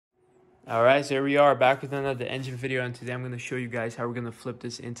All right, so here we are back with another engine video, and today I'm going to show you guys how we're going to flip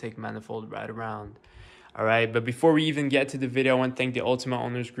this intake manifold right around. All right, but before we even get to the video, I want to thank the Ultima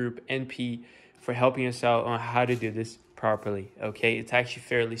Owners Group, NP, for helping us out on how to do this properly. Okay, it's actually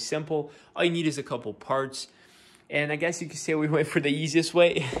fairly simple. All you need is a couple parts, and I guess you could say we went for the easiest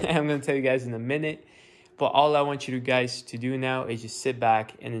way. I'm going to tell you guys in a minute, but all I want you guys to do now is just sit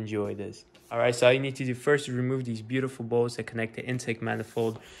back and enjoy this. All right, so all you need to do first is remove these beautiful bolts that connect the intake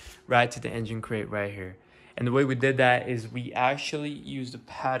manifold right to the engine crate right here. And the way we did that is we actually used a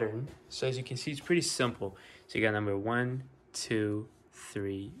pattern. So as you can see, it's pretty simple. So you got number 1, 2,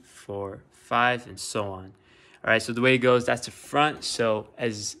 3, 4, 5, and so on. All right, so the way it goes, that's the front. So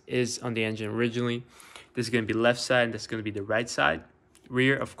as is on the engine originally, this is going to be left side, and that's going to be the right side.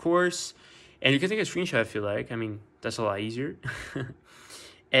 Rear, of course. And you can take a screenshot if you like. I mean, that's a lot easier.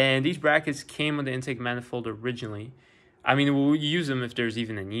 And these brackets came on the intake manifold originally. I mean, we'll use them if there's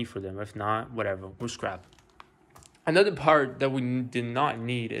even a need for them. If not, whatever, we'll scrap. Another part that we did not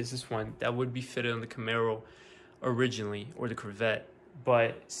need is this one that would be fitted on the Camaro originally, or the Corvette.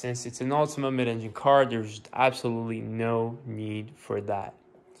 But since it's an Ultima mid-engine car, there's absolutely no need for that.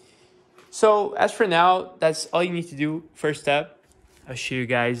 So as for now, that's all you need to do. First step, I'll show you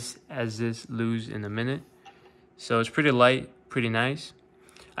guys as this loose in a minute. So it's pretty light, pretty nice.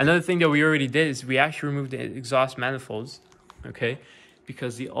 Another thing that we already did is we actually removed the exhaust manifolds, okay?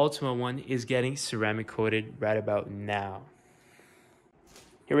 Because the Ultima one is getting ceramic coated right about now.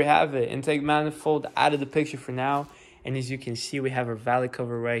 Here we have it, intake manifold out of the picture for now. And as you can see, we have our valley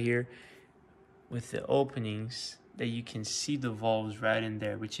cover right here with the openings that you can see the valves right in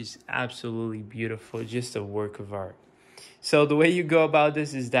there, which is absolutely beautiful, just a work of art. So the way you go about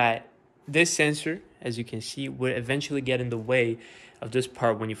this is that this sensor, as you can see, would eventually get in the way of this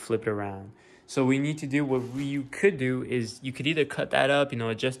part when you flip it around. So we need to do what you could do is you could either cut that up,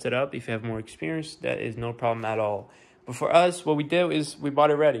 adjust it up. If you have more experience, that is no problem at all. But for us, what we did is we bought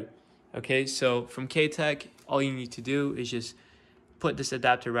it ready. Okay, so from Katech, all you need to do is just put this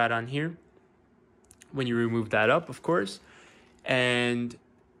adapter right on here when you remove that up, of course. And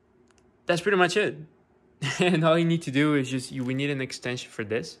that's pretty much it. And all you need to do is just, we need an extension for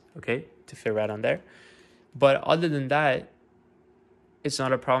this, okay, to fit right on there. But other than that, it's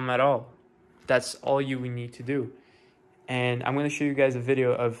not a problem at all. That's all we need to do. And I'm going to show you guys a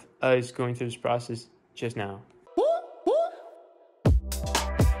video of us going through this process just now.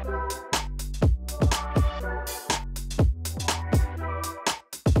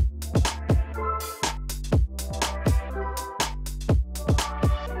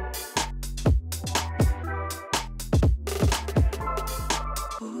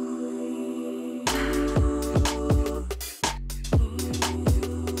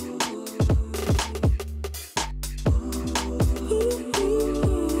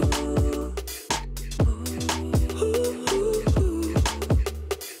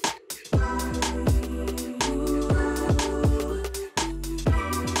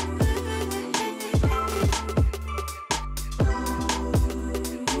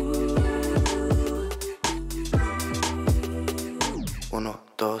 Uno,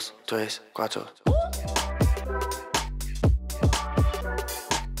 dos, tres, cuatro.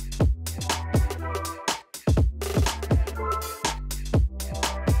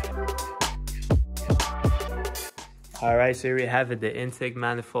 All right, so here we have it. The intake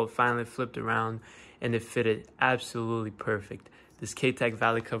manifold finally flipped around and it fitted absolutely perfect. This Katech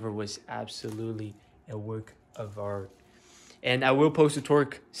Valley cover was absolutely a work of art. And I will post the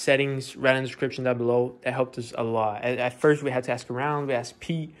torque settings right in the description down below. That helped us a lot. At first, we had to ask around. We asked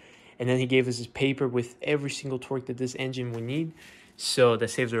Pete, and then he gave us this paper with every single torque that this engine would need. So that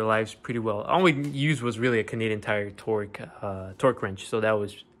saved our lives pretty well. All we used was really a Canadian Tire torque wrench. So that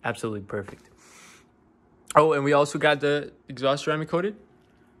was absolutely perfect. Oh, and we also got the exhaust ceramic coated.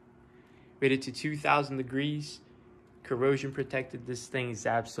 Rated to 2,000 degrees. Corrosion protected. This thing is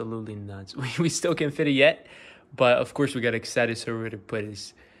absolutely nuts. We still can't fit it yet. But of course, we got excited, so we're going to put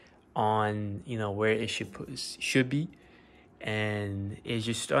this on, where it should be. And it's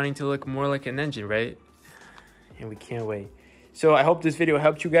just starting to look more like an engine, right? And we can't wait. So I hope this video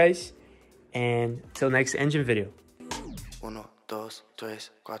helped you guys. And till next engine video. Uno, dos, tres,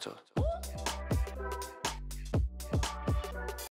 cuatro.